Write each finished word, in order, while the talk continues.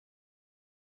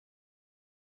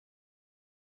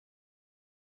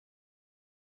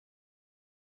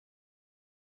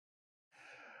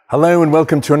Hello and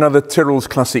welcome to another Tyrrell's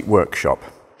Classic Workshop.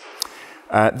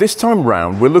 This time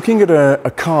round we're looking at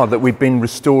a car that we've been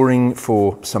restoring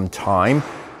for some time.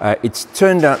 It's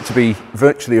turned out to be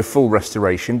virtually a full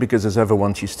restoration because as ever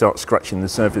once you start scratching the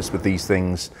surface with these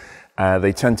things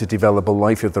they tend to develop a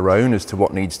life of their own as to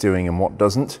what needs doing and what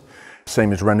doesn't.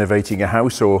 Same as renovating a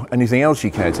house or anything else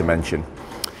you care to mention.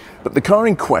 But the car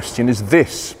in question is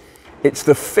this. It's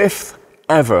the 5th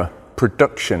ever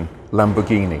production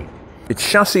Lamborghini. It's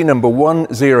chassis number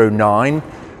 109.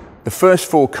 The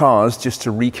first 4 cars, just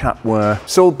to recap, were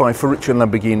sold by Ferruccio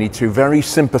Lamborghini to very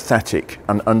sympathetic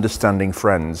and understanding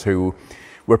friends who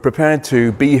were prepared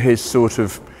to be his sort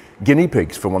of guinea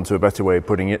pigs, for want of a better way of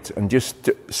putting it, and just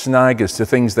snag as to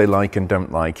things they like and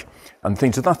don't like, and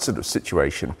things of that sort of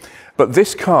situation. But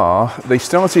this car, they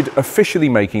started officially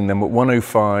making them at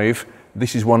 105.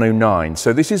 This is 109.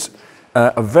 So this is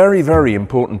a very, very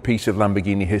important piece of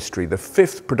Lamborghini history, the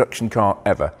 5th production car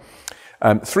ever.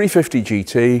 350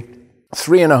 GT,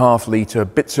 3.5 litre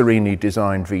Bizzarrini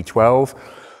designed V12.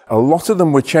 A lot of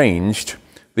them were changed.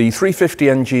 The 350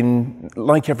 engine,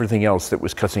 like everything else that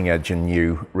was cutting edge and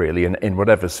new, really, in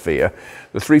whatever sphere,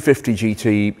 the 350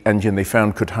 GT engine they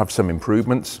found could have some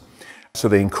improvements. So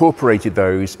they incorporated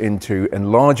those into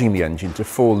enlarging the engine to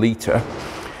 4 litre.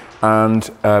 And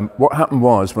what happened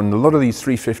was, when a lot of these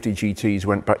 350 GTs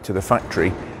went back to the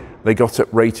factory, they got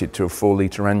uprated to a 4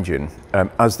 litre engine,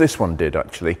 as this one did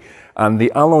actually. And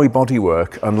the alloy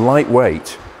bodywork and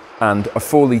lightweight and a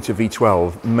 4 litre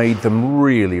V12 made them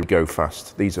really go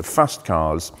fast. These are fast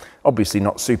cars, obviously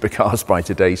not supercars by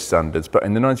today's standards, but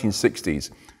in the 1960s,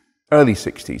 early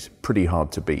 60s, pretty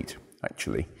hard to beat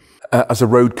actually, as a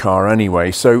road car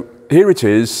anyway. So here it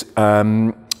is.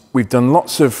 We've done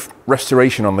lots of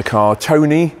restoration on the car.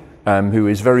 Tony, who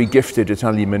is very gifted at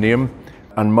aluminium,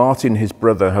 and Martin, his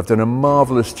brother, have done a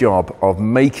marvellous job of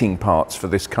making parts for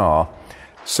this car.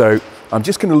 So I'm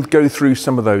just going to go through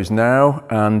some of those now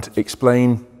and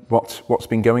explain what's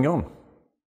been going on.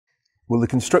 Well, the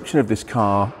construction of this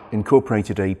car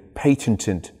incorporated a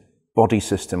patented body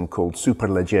system called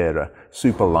Superleggera,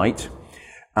 super light.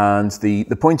 And the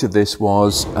point of this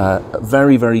was a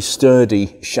very, very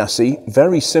sturdy chassis,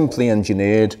 very simply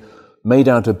engineered, made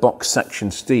out of box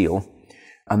section steel.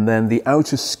 And then the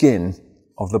outer skin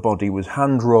of the body was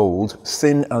hand rolled,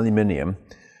 thin aluminium,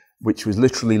 which was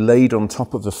literally laid on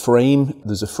top of the frame.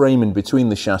 There's a frame in between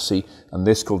the chassis and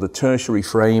this called a tertiary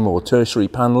frame or tertiary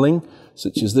paneling,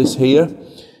 such as this here,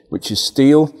 which is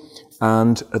steel.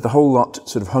 And the whole lot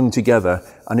sort of hung together,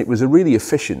 and it was a really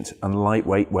efficient and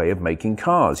lightweight way of making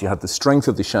cars. You had the strength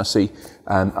of the chassis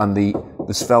and the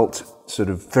svelte sort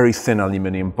of very thin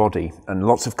aluminium body, and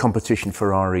lots of competition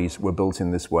Ferraris were built in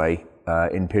this way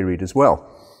in period as well.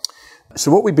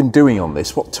 So what we've been doing on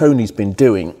this, what Tony's been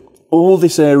doing, all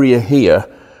this area here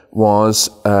was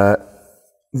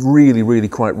really, really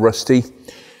quite rusty.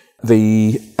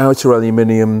 The outer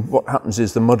aluminium, what happens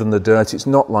is the mud and the dirt, it's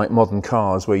not like modern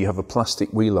cars where you have a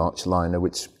plastic wheel arch liner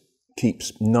which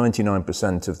keeps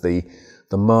 99% of the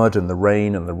mud and the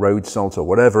rain and the road salt or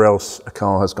whatever else a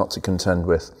car has got to contend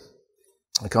with.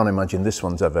 I can't imagine this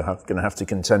one's ever going to have to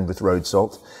contend with road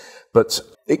salt, but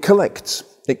it collects.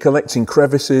 It collects in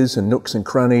crevices and nooks and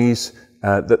crannies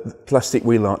that plastic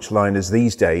wheel arch liners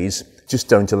these days just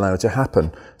don't allow to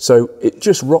happen. So it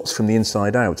just rots from the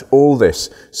inside out, all this.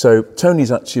 So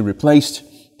Tony's actually replaced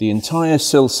the entire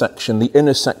sill section, the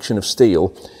inner section of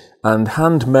steel, and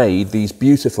handmade these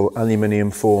beautiful aluminium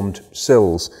formed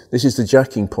sills. This is the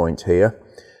jacking point here.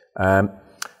 And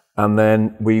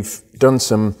then we've done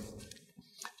some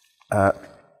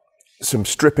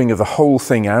stripping of the whole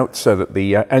thing out so that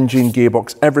the engine,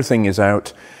 gearbox, everything is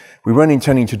out. We weren't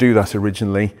intending to do that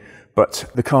originally,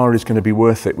 but the car is going to be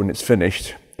worth it when it's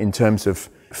finished in terms of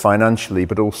financially,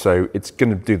 but also it's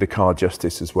going to do the car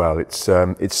justice as well. It's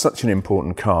such an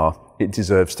important car. It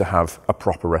deserves to have a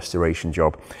proper restoration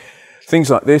job. Things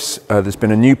like this, there's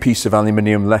been a new piece of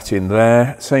aluminium let in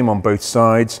there, same on both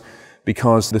sides,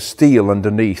 because the steel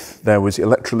underneath, there was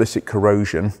electrolytic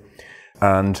corrosion,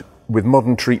 and with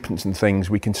modern treatments and things,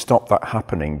 we can stop that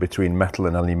happening between metal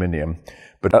and aluminium.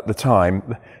 But at the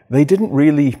time, they didn't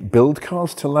really build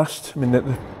cars to last. I mean,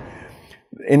 in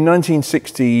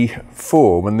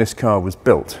 1964, when this car was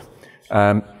built,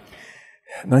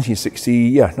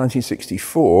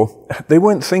 1964, they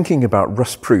weren't thinking about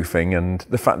rust proofing and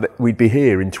the fact that we'd be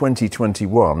here in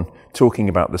 2021 talking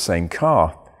about the same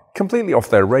car, completely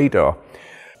off their radar.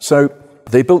 So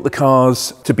they built the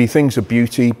cars to be things of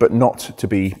beauty, but not to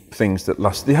be things that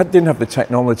last. They didn't have the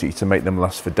technology to make them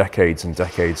last for decades and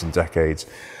decades and decades.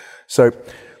 So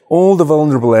all the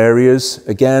vulnerable areas,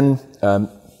 again,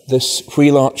 this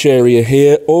wheel arch area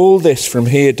here. All this from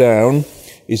here down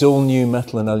is all new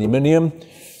metal and aluminium,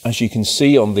 as you can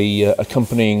see on the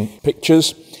accompanying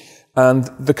pictures. And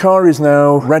the car is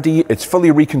now ready, it's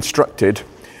fully reconstructed,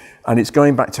 and it's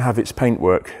going back to have its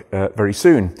paintwork very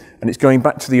soon. And it's going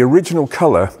back to the original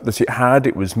colour that it had.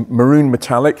 It was maroon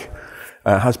metallic,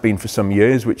 has been for some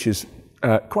years, which is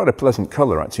quite a pleasant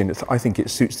colour actually, and I think it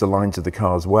suits the lines of the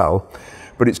cars well.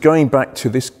 But it's going back to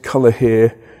this colour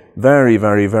here, very,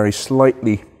 very, very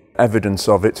slightly evidence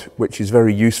of it, which is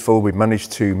very useful. We've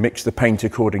managed to mix the paint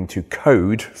according to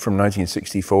code from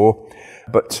 1964,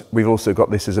 but we've also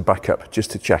got this as a backup just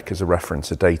to check as a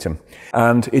reference, a datum.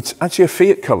 And it's actually a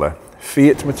Fiat colour,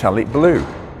 Fiat metallic blue.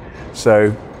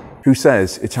 So who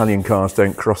says Italian cars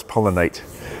don't cross-pollinate?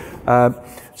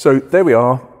 So there we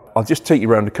are. I'll just take you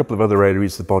around a couple of other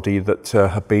areas of the body that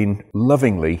have been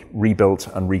lovingly rebuilt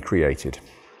and recreated.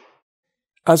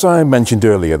 As I mentioned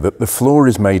earlier, that the floor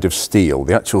is made of steel,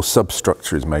 the actual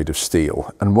substructure is made of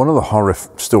steel. And one of the horror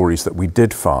stories that we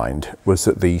did find was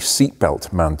that the seatbelt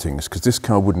mountings, because this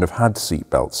car wouldn't have had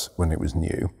seatbelts when it was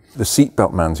new, the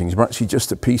seatbelt mountings were actually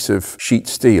just a piece of sheet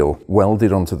steel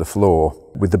welded onto the floor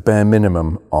with the bare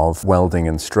minimum of welding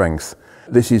and strength.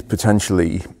 This is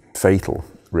potentially fatal,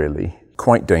 really.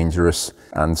 Quite dangerous,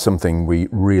 and something we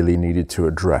really needed to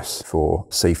address for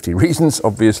safety reasons,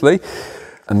 obviously.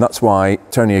 And that's why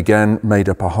Tony again made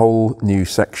up a whole new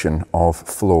section of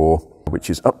floor, which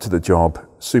is up to the job,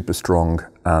 super strong,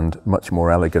 and much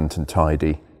more elegant and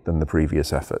tidy than the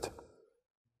previous effort.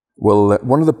 Well,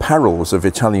 one of the perils of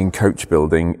Italian coach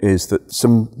building is that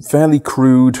some fairly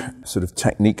crude sort of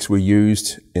techniques were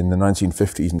used in the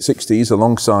 1950s and 60s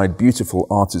alongside beautiful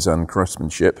artisan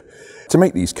craftsmanship to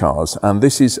make these cars. And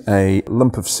this is a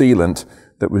lump of sealant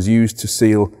that was used to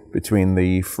seal between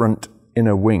the front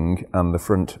inner wing and the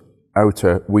front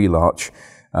outer wheel arch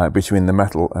between the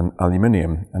metal and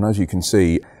aluminium. And as you can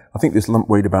see, I think this lump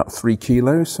weighed about 3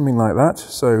 kilos, something like that.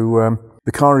 So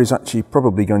the car is actually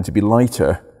probably going to be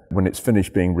lighter when it's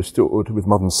finished being restored with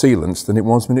modern sealants than it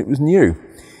was when it was new.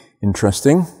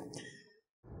 Interesting.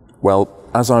 Well,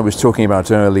 as I was talking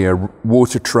about earlier,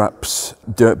 water traps,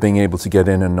 dirt being able to get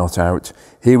in and not out.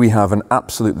 Here we have an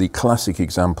absolutely classic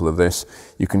example of this.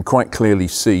 You can quite clearly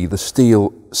see the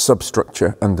steel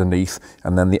substructure underneath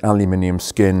and then the aluminium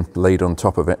skin laid on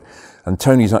top of it. And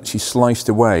Tony's actually sliced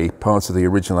away part of the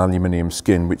original aluminium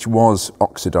skin, which was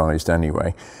oxidized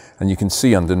anyway. And you can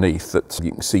see underneath that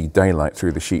you can see daylight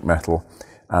through the sheet metal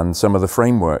and some of the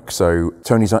framework. So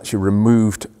Tony's actually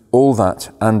removed all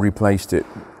that and replaced it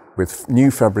with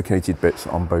new fabricated bits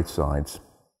on both sides.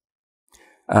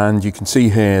 And you can see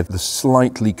here the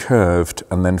slightly curved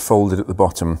and then folded at the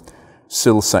bottom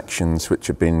sill sections which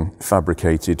have been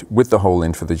fabricated with the hole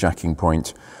in for the jacking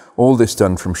point. All this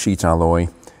done from sheet alloy,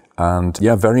 and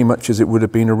yeah, very much as it would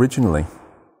have been originally.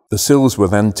 The sills were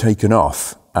then taken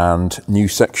off and new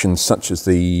sections such as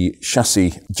the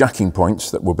chassis jacking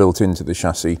points that were built into the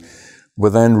chassis were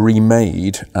then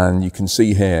remade, and you can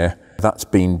see here that's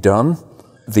been done.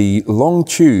 The long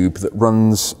tube that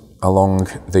runs along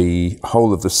the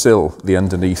whole of the sill, the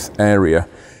underneath area,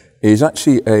 is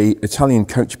actually an Italian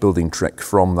coach building trick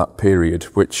from that period,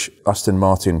 which Aston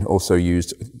Martin also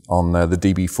used on the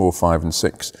DB4, 5 and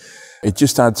 6. It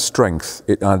just adds strength,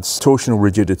 it adds torsional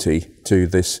rigidity to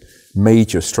this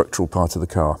major structural part of the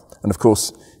car. And of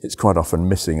course, it's quite often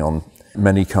missing on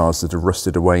many cars that have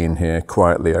rusted away in here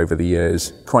quietly over the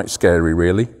years. Quite scary,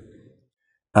 really.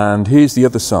 And here's the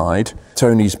other side.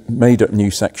 Tony's made up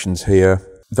new sections here,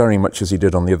 very much as he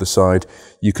did on the other side.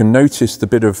 You can notice the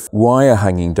bit of wire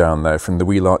hanging down there from the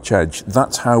wheel arch edge.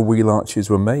 That's how wheel arches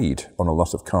were made on a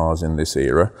lot of cars in this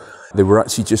era. They were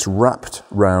actually just wrapped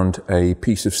round a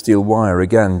piece of steel wire,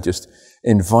 again, just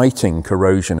inviting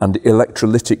corrosion and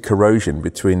electrolytic corrosion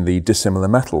between the dissimilar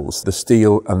metals, the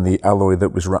steel and the alloy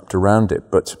that was wrapped around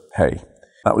it. But hey,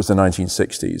 that was the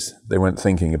 1960s. They weren't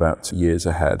thinking about years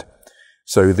ahead.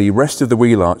 So the rest of the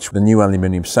wheel arch, the new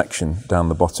aluminium section down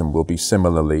the bottom, will be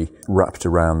similarly wrapped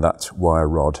around that wire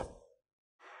rod.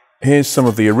 Here's some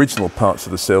of the original parts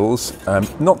of the sills.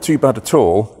 Not too bad at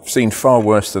all. I've seen far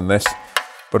worse than this,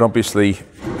 but obviously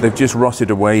they've just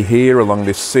rotted away here along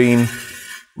this seam,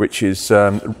 which is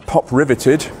pop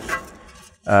riveted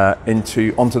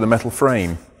onto the metal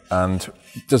frame, and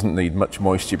doesn't need much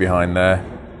moisture behind there,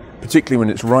 particularly when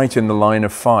it's right in the line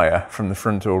of fire from the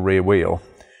front or rear wheel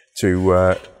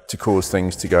to cause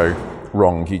things to go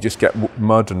wrong. You just get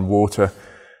mud and water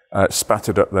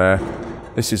spattered up there.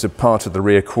 This is a part of the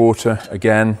rear quarter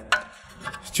again.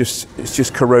 It's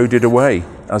just corroded away,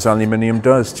 as aluminium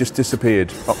does, just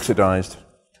disappeared, oxidized.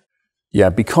 Yeah,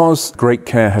 because great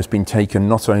care has been taken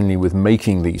not only with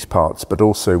making these parts, but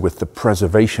also with the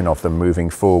preservation of them moving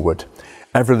forward.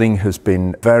 Everything has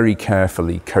been very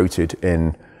carefully coated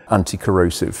in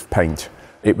anti-corrosive paint.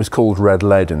 It was called red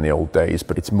lead in the old days,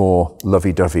 but it's more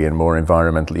lovey-dovey and more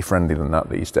environmentally friendly than that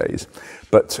these days,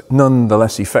 but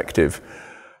nonetheless effective.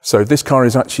 So this car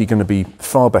is actually going to be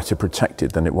far better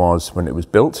protected than it was when it was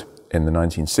built in the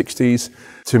 1960s,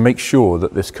 to make sure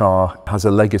that this car has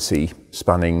a legacy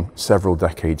spanning several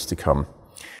decades to come.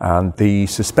 And the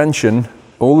suspension,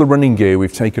 all the running gear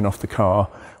we've taken off the car,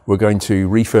 we're going to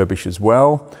refurbish as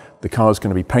well. The car is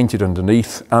going to be painted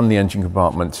underneath and the engine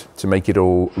compartment to make it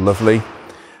all lovely.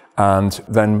 And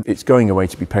then it's going away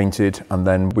to be painted, and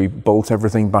then we bolt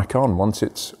everything back on once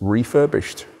it's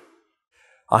refurbished.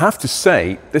 I have to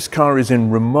say, this car is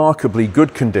in remarkably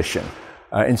good condition.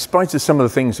 In spite of some of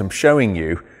the things I'm showing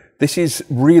you, this is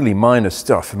really minor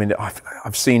stuff. I mean,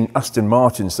 I've seen Aston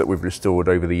Martins that we've restored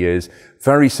over the years,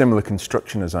 very similar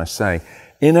construction, as I say,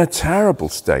 in a terrible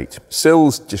state.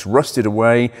 Sills just rusted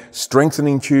away,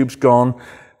 strengthening tubes gone.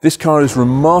 This car is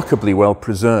remarkably well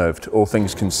preserved, all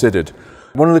things considered.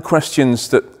 One of the questions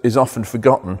that is often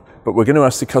forgotten, but we're going to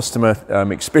ask the customer,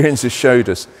 experience has showed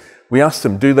us, we asked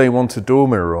them, do they want a door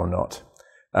mirror or not?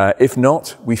 If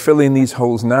not, we fill in these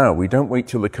holes now. We don't wait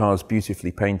till the car's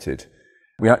beautifully painted.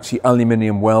 We actually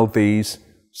aluminium weld these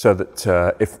so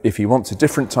that if he wants a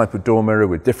different type of door mirror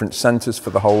with different centers for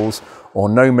the holes, or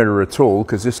no mirror at all,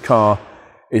 because this car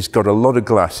has got a lot of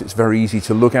glass, it's very easy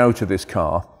to look out of this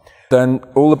car, then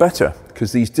all the better,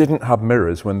 because these didn't have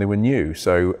mirrors when they were new.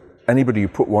 So anybody who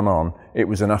put one on, it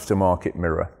was an aftermarket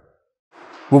mirror.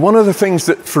 Well, one of the things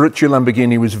that Ferruccio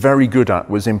Lamborghini was very good at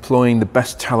was employing the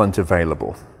best talent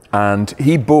available. And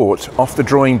he bought, off the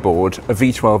drawing board, a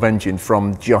V12 engine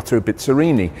from Giotto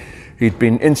Bizzarrini. He'd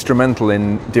been instrumental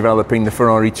in developing the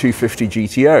Ferrari 250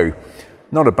 GTO.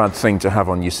 Not a bad thing to have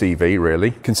on your CV,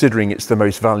 really, considering it's the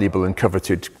most valuable and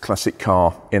coveted classic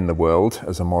car in the world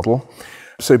as a model.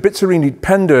 So Bizzarrini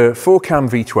penned a 4-cam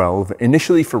V12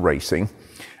 initially for racing,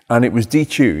 and it was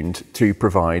detuned to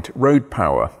provide road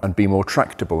power and be more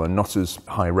tractable and not as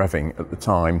high revving at the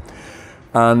time.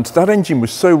 And that engine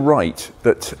was so right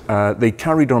that they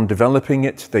carried on developing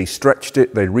it, they stretched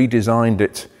it, they redesigned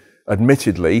it.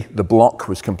 Admittedly, the block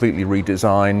was completely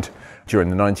redesigned during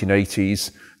the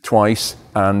 1980s twice,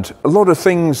 and a lot of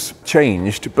things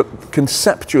changed, but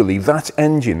conceptually that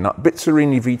engine, that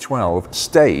Bizzarrini V12,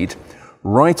 stayed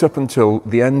right up until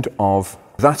the end of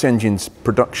that engine's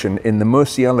production in the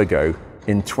Murcielago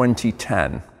in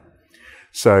 2010.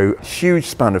 So huge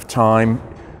span of time.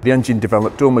 The engine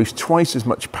developed almost twice as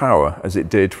much power as it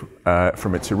did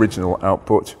from its original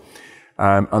output,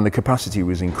 and the capacity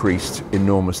was increased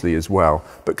enormously as well.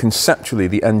 But conceptually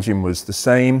the engine was the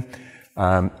same,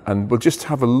 and we'll just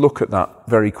have a look at that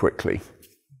very quickly.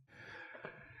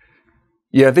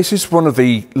 Yeah, this is one of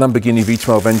the Lamborghini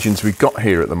V12 engines we've got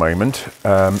here at the moment,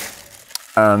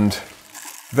 and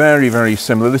very, very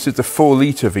similar. This is the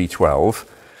 4-litre V12.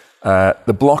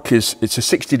 The block it's a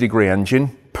 60-degree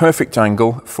engine, perfect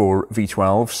angle for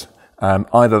V12s.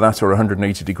 Either that or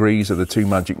 180 degrees are the two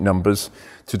magic numbers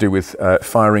to do with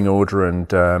firing order and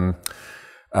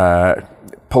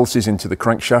pulses into the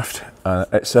crankshaft,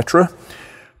 etc.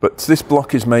 But this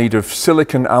block is made of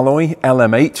silicon alloy,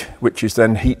 LM8, which is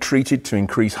then heat treated to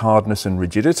increase hardness and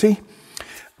rigidity.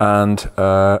 And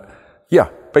yeah,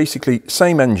 basically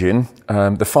same engine.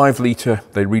 The 5-litre,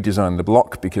 they redesigned the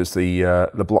block because the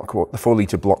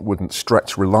 4-litre block wouldn't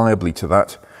stretch reliably to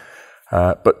that.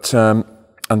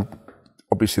 And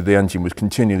obviously the engine was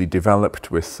continually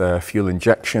developed with fuel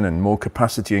injection and more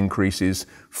capacity increases,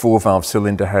 4-valve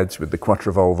cylinder heads with the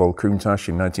Quattro-valve Countach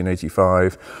in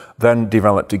 1985, then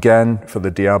developed again for the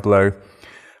Diablo.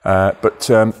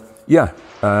 Yeah,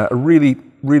 a really,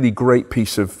 really great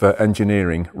piece of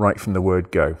engineering right from the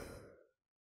word go.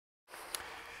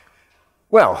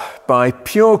 Well, by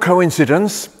pure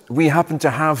coincidence, we happen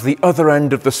to have the other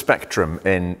end of the spectrum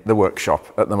in the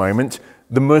workshop at the moment,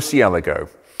 the Murcielago.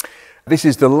 This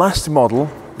is the last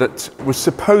model that was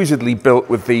supposedly built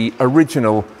with the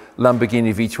original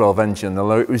Lamborghini V12 engine,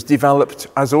 although it was developed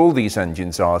as all these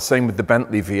engines are. Same with the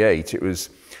Bentley V8. It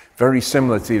was very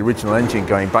similar to the original engine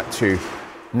going back to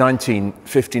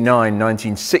 1959,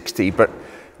 1960, but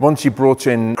once you brought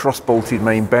in cross-bolted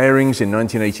main bearings in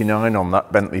 1989 on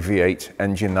that Bentley V8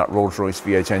 engine, that Rolls-Royce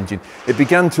V8 engine, it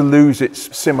began to lose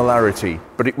its similarity,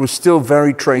 but it was still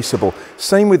very traceable.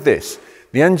 Same with this.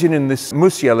 The engine in this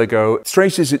Murcielago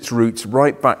traces its roots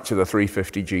right back to the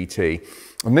 350 GT.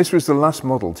 And this was the last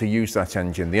model to use that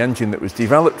engine. The engine that was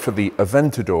developed for the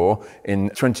Aventador in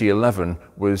 2011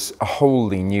 was a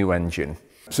wholly new engine.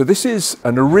 So this is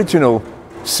an original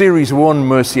Series 1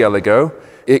 Murcielago.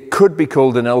 It could be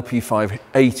called an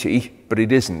LP580, but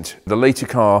it isn't. The later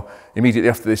car immediately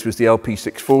after this was the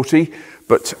LP640,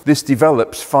 but this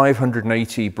develops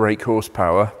 580 brake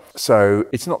horsepower, so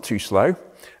it's not too slow.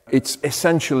 It's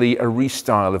essentially a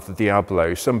restyle of the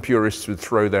Diablo. Some purists would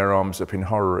throw their arms up in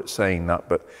horror at saying that,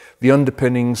 but the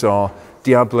underpinnings are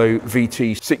Diablo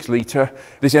VT 6 litre.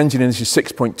 This engine in this is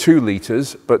 6.2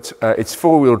 litres, but it's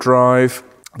four-wheel drive.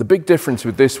 The big difference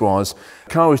with this was the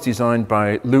car was designed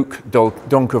by Luc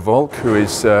Donkervolk, who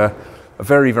is a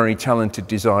very, very talented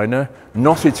designer,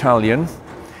 not Italian,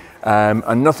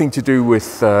 and nothing to do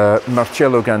with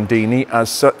Marcello Gandini as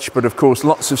such, but of course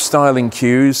lots of styling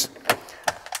cues.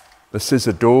 The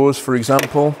scissor doors, for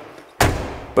example.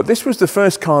 But this was the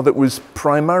first car that was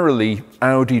primarily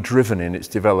Audi driven in its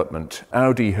development.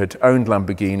 Audi had owned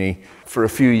Lamborghini for a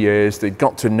few years, they'd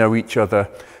got to know each other,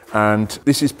 and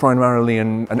this is primarily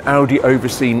an Audi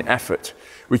overseen effort,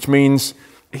 which means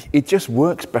it just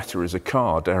works better as a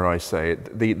car, dare I say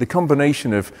it. The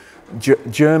combination of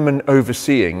German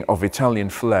overseeing of Italian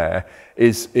flair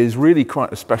is really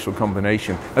quite a special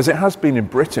combination, as it has been in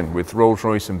Britain with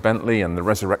Rolls-Royce and Bentley and the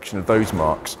resurrection of those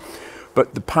marques.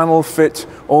 But the panel fit,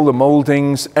 all the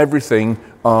mouldings, everything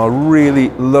are really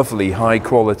lovely, high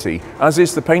quality, as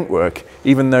is the paintwork,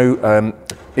 even though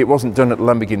it wasn't done at the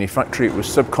Lamborghini factory. It was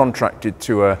subcontracted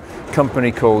to a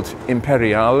company called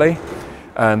Imperiale,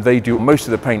 and they do most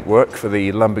of the paintwork for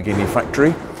the Lamborghini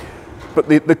factory. But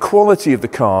the quality of the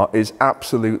car is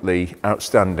absolutely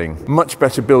outstanding. Much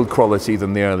better build quality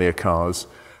than the earlier cars.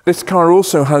 This car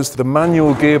also has the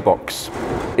manual gearbox.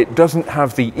 It doesn't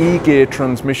have the E-gear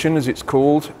transmission, as it's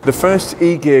called. The first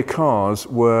E-gear cars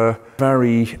were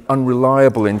very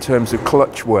unreliable in terms of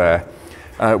clutch wear.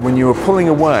 When you were pulling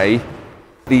away,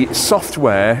 the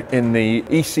software in the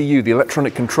ECU, the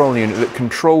electronic control unit that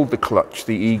controlled the clutch,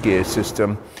 the E-gear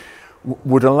system,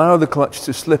 would allow the clutch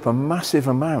to slip a massive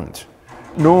amount.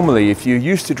 Normally, if you're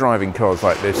used to driving cars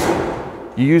like this,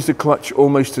 you use the clutch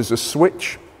almost as a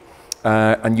switch,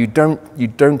 and you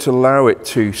don't allow it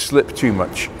to slip too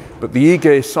much. But the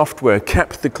E-gear software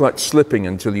kept the clutch slipping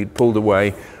until you'd pulled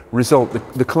away. Result,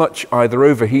 the clutch either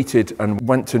overheated and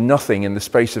went to nothing in the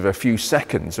space of a few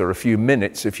seconds or a few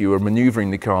minutes if you were maneuvering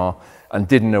the car and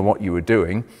didn't know what you were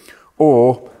doing,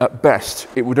 or at best,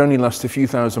 it would only last a few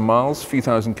thousand miles, few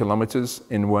thousand kilometers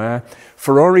in wear.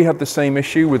 Ferrari had the same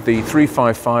issue with the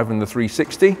 355 and the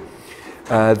 360.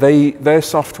 Their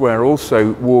software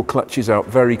also wore clutches out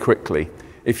very quickly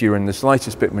if you're in the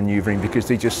slightest bit maneuvering, because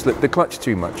they just slipped the clutch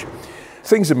too much.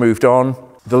 Things have moved on.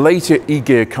 The later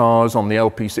E-gear cars on the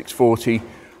LP640,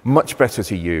 much better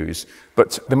to use,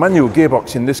 but the manual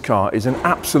gearbox in this car is an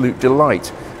absolute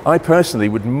delight. I personally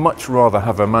would much rather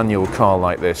have a manual car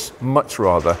like this, much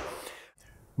rather.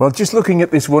 Well, just looking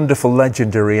at this wonderful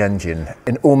legendary engine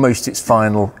in almost its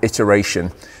final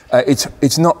iteration,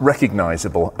 it's not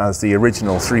recognisable as the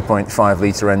original 3.5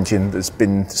 litre engine. There's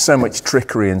been so much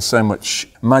trickery and so much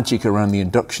magic around the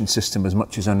induction system as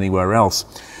much as anywhere else.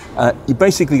 You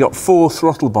basically got four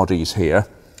throttle bodies here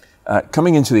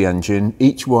coming into the engine,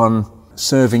 each one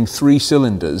serving 3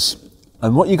 cylinders.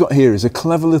 And what you got here is a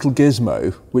clever little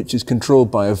gizmo which is controlled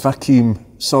by a vacuum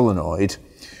solenoid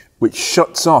which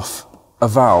shuts off a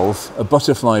valve, a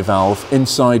butterfly valve,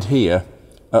 inside here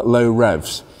at low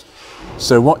revs.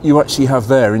 So what you actually have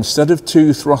there, instead of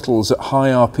 2 throttles at high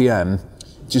RPM,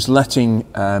 just letting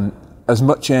as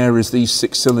much air as these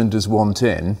 6 cylinders want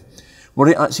in, what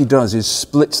it actually does is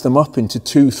splits them up into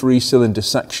 2 3-cylinder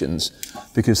sections,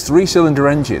 because 3-cylinder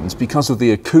engines, because of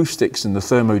the acoustics and the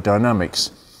thermodynamics,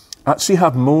 actually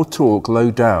have more torque low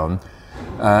down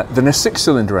than a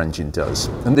 6-cylinder engine does.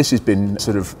 And this has been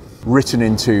sort of written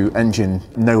into engine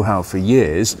know-how for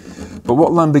years. But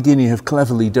what Lamborghini have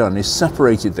cleverly done is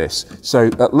separated this. So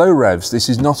at low revs, this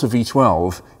is not a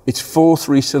V12, it's 4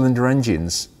 3-cylinder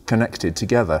engines connected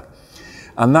together.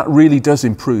 And that really does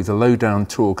improve the low-down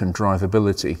torque and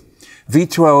drivability.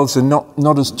 V12s are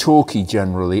not as torquey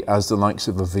generally as the likes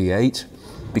of a V8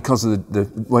 because of the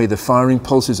way the firing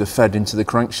pulses are fed into the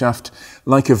crankshaft.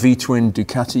 Like a V-twin,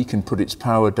 Ducati can put its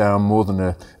power down more than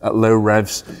at low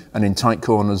revs, and in tight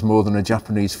corners more than a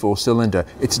Japanese 4-cylinder.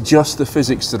 It's just the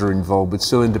physics that are involved with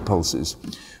cylinder pulses.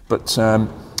 But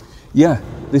yeah,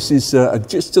 this is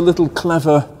just a little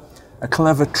clever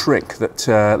trick that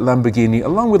Lamborghini,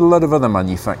 along with a lot of other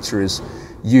manufacturers,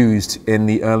 used in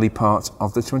the early part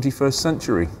of the 21st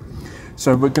century.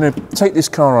 So we're going to take this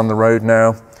car on the road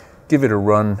now, give it a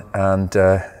run, and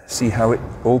see how it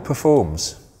all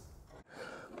performs.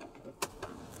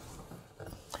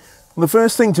 The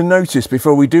first thing to notice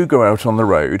before we do go out on the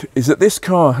road is that this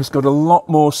car has got a lot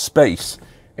more space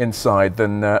inside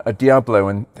than a Diablo,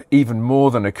 and even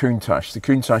more than a Countach. The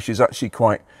Countach is actually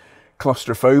quite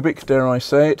claustrophobic, dare I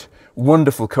say it.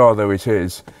 Wonderful car though it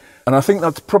is. And I think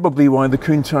that's probably why the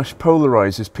Countach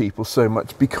polarizes people so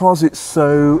much, because it's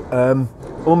so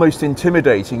almost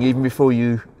intimidating even before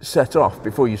you set off,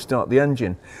 before you start the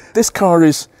engine. This car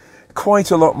is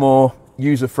quite a lot more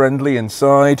user-friendly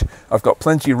inside. I've got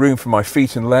plenty of room for my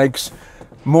feet and legs,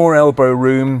 more elbow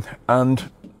room and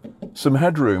some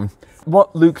headroom.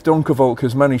 What Luc Donckerwolke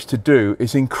has managed to do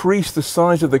is increase the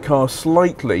size of the car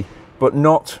slightly, but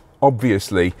not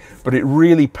obviously, but it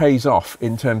really pays off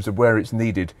in terms of where it's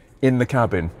needed in the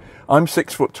cabin. I'm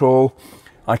 6 foot tall,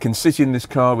 I can sit in this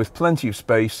car with plenty of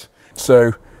space,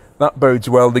 so that bodes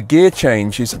well. The gear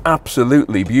change is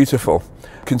absolutely beautiful.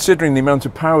 Considering the amount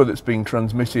of power that's being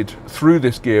transmitted through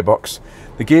this gearbox,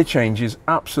 the gear change is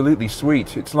absolutely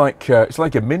sweet. It's like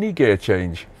a mini gear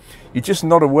change. You're just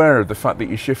not aware of the fact that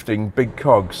you're shifting big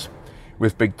cogs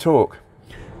with big torque.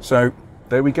 So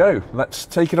there we go. Let's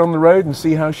take it on the road and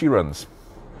see how she runs.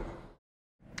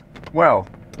 Well,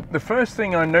 the first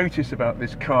thing I notice about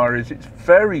this car is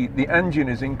the engine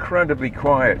is incredibly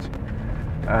quiet.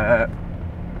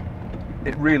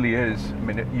 It really is. I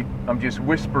mean, I'm just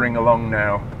whispering along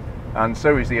now, and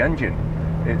so is the engine.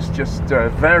 It's just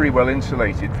very well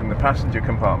insulated from the passenger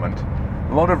compartment.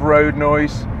 A lot of road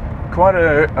noise, quite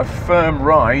a firm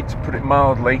ride, to put it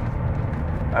mildly.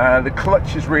 The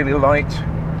clutch is really light.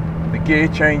 The gear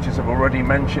change, as I've already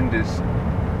mentioned, is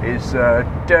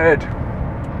dead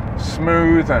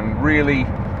smooth and really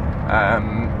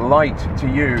light to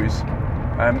use.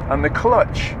 And the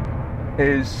clutch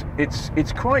is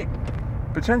it's quite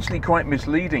potentially quite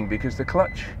misleading, because the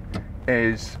clutch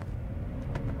is,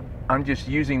 I'm just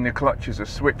using the clutch as a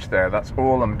switch there. That's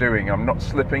all I'm doing. I'm not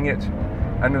slipping it,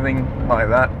 anything like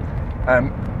that.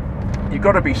 You've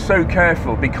got to be so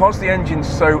careful because the engine's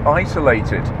so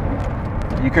isolated.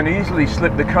 You can easily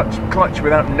slip the clutch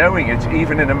without knowing it,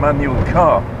 even in a manual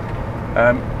car.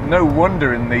 No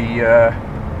wonder in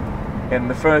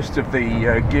the first of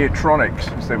the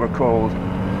Geartronics, as they were called,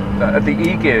 the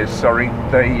e-gears, sorry,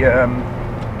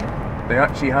 they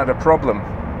actually had a problem,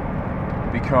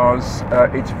 because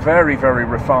it's very, very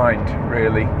refined,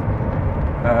 really.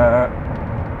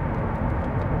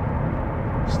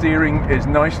 Steering is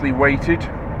nicely weighted.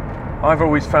 I've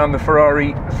always found the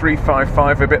Ferrari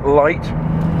 355 a bit light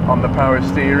on the power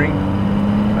steering,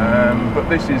 but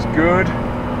this is good.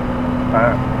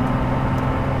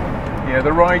 Yeah,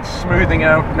 the ride's smoothing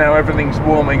out now, everything's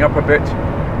warming up a bit.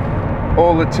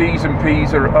 All the T's and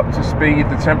P's are up to speed,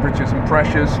 the temperatures and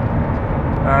pressures.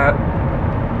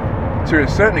 To a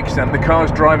certain extent, the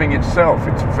car's driving itself.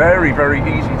 It's very, very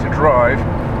easy to drive.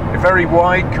 A very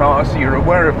wide car, so you're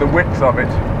aware of the width of it.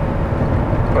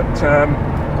 But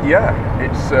yeah,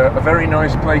 it's a very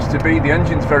nice place to be. The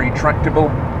engine's very tractable.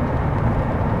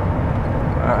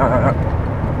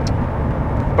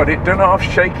 But it doesn't half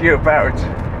shake you about.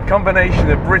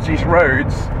 Combination of British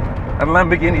roads and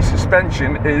Lamborghini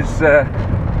suspension is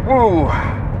woo,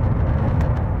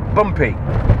 bumpy.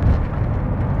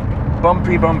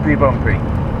 Bumpy, bumpy, bumpy.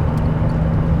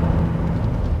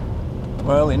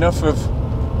 Well, enough of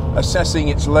assessing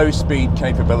its low speed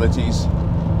capabilities.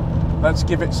 Let's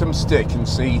give it some stick and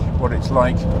see what it's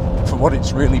like for what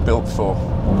it's really built for.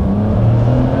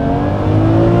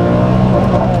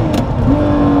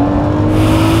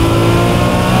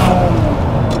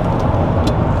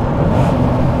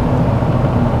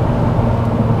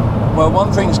 Well,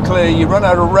 one thing's clear, you run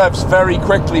out of revs very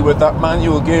quickly with that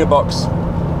manual gearbox.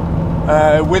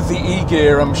 With the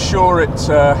e-gear, I'm sure it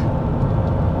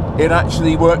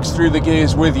actually works through the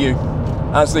gears with you,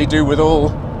 as they do with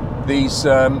all these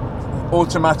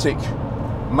automatic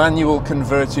manual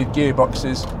converted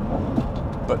gearboxes.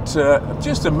 But I'm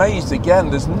just amazed again,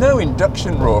 there's no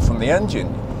induction roar from the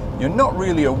engine. You're not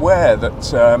really aware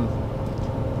that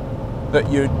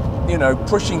that you're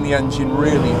pushing the engine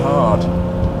really hard.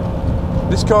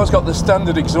 This car's got the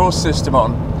standard exhaust system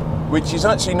on, which is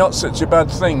actually not such a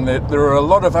bad thing. There are a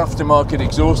lot of aftermarket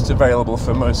exhausts available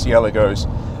for Murcielagos,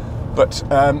 but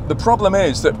the problem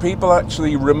is that people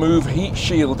actually remove heat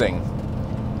shielding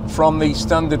from the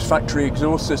standard factory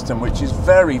exhaust system, which is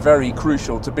very, very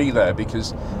crucial to be there,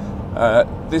 because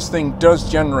this thing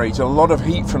does generate a lot of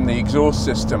heat from the exhaust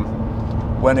system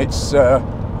when it's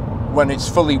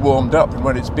fully warmed up and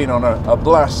when it's been on a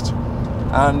blast.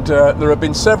 And there have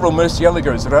been several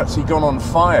Murcielagos that have actually gone on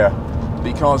fire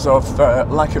because of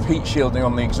lack of heat shielding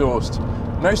on the exhaust.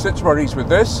 No such worries with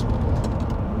this.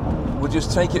 We'll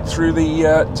just take it through the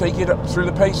up through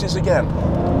the paces again.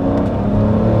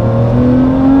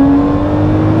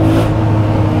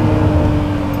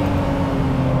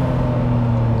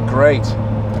 great.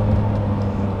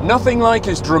 Nothing like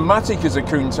as dramatic as a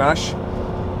Countach,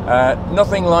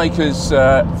 nothing like as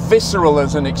visceral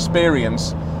as an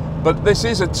experience, but this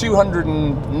is a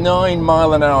 209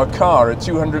 mile an hour car at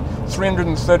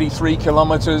 333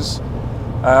 kilometers.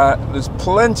 There's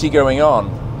plenty going on.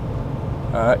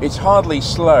 It's hardly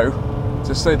slow,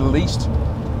 to say the least,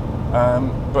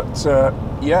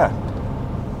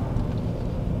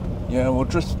 yeah, we'll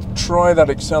just try that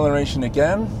acceleration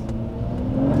again.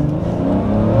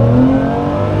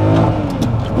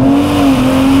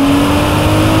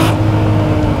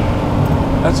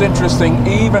 That's interesting.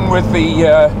 Even with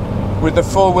the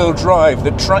four-wheel drive,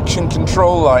 the traction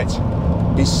control light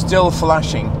is still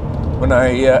flashing when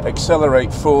I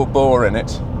accelerate full bore in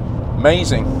it.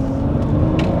 Amazing.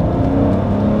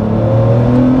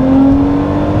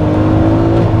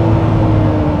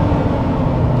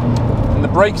 And the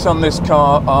brakes on this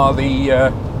car are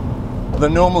the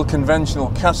normal conventional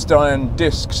cast iron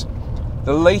discs.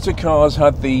 The later cars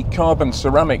had the carbon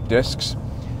ceramic discs.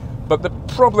 But the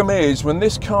problem is, when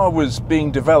this car was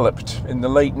being developed in the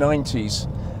late 90s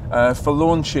for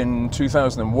launch in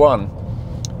 2001,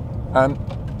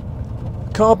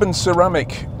 carbon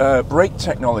ceramic brake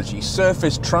technology,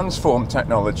 surface transform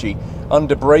technology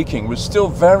under braking was still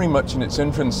very much in its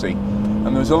infancy. And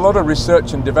there was a lot of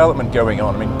research and development going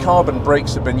on. I mean, carbon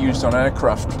brakes have been used on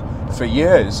aircraft for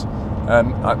years.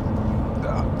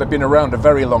 They've been around a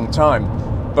very long time,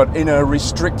 but in a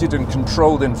restricted and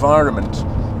controlled environment.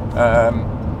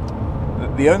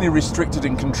 The only restricted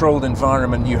and controlled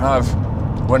environment you have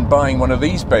when buying one of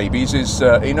these babies is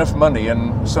enough money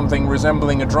and something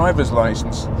resembling a driver's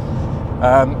license.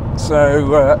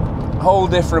 Whole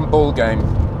different ball game.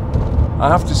 I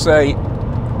have to say,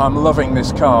 I'm loving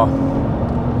this car.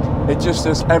 It just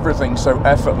does everything so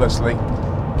effortlessly.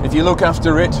 If you look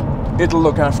after it, it'll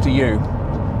look after you.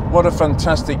 What a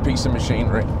fantastic piece of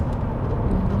machinery.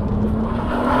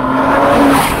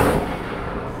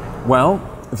 Well,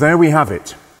 there we have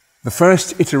it. The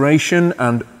first iteration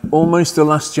and almost the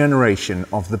last generation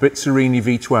of the Bizzarrini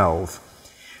V12.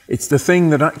 It's the thing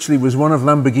that actually was one of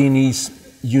Lamborghini's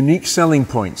unique selling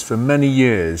points for many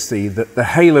years, the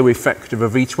halo effect of a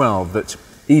V12 that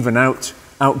even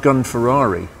outgunned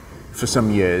Ferrari for some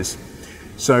years.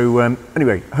 So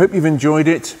anyway, I hope you've enjoyed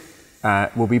it.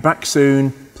 We'll be back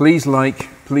soon. Please like,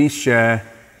 please share,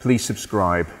 please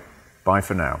subscribe. Bye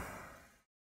for now.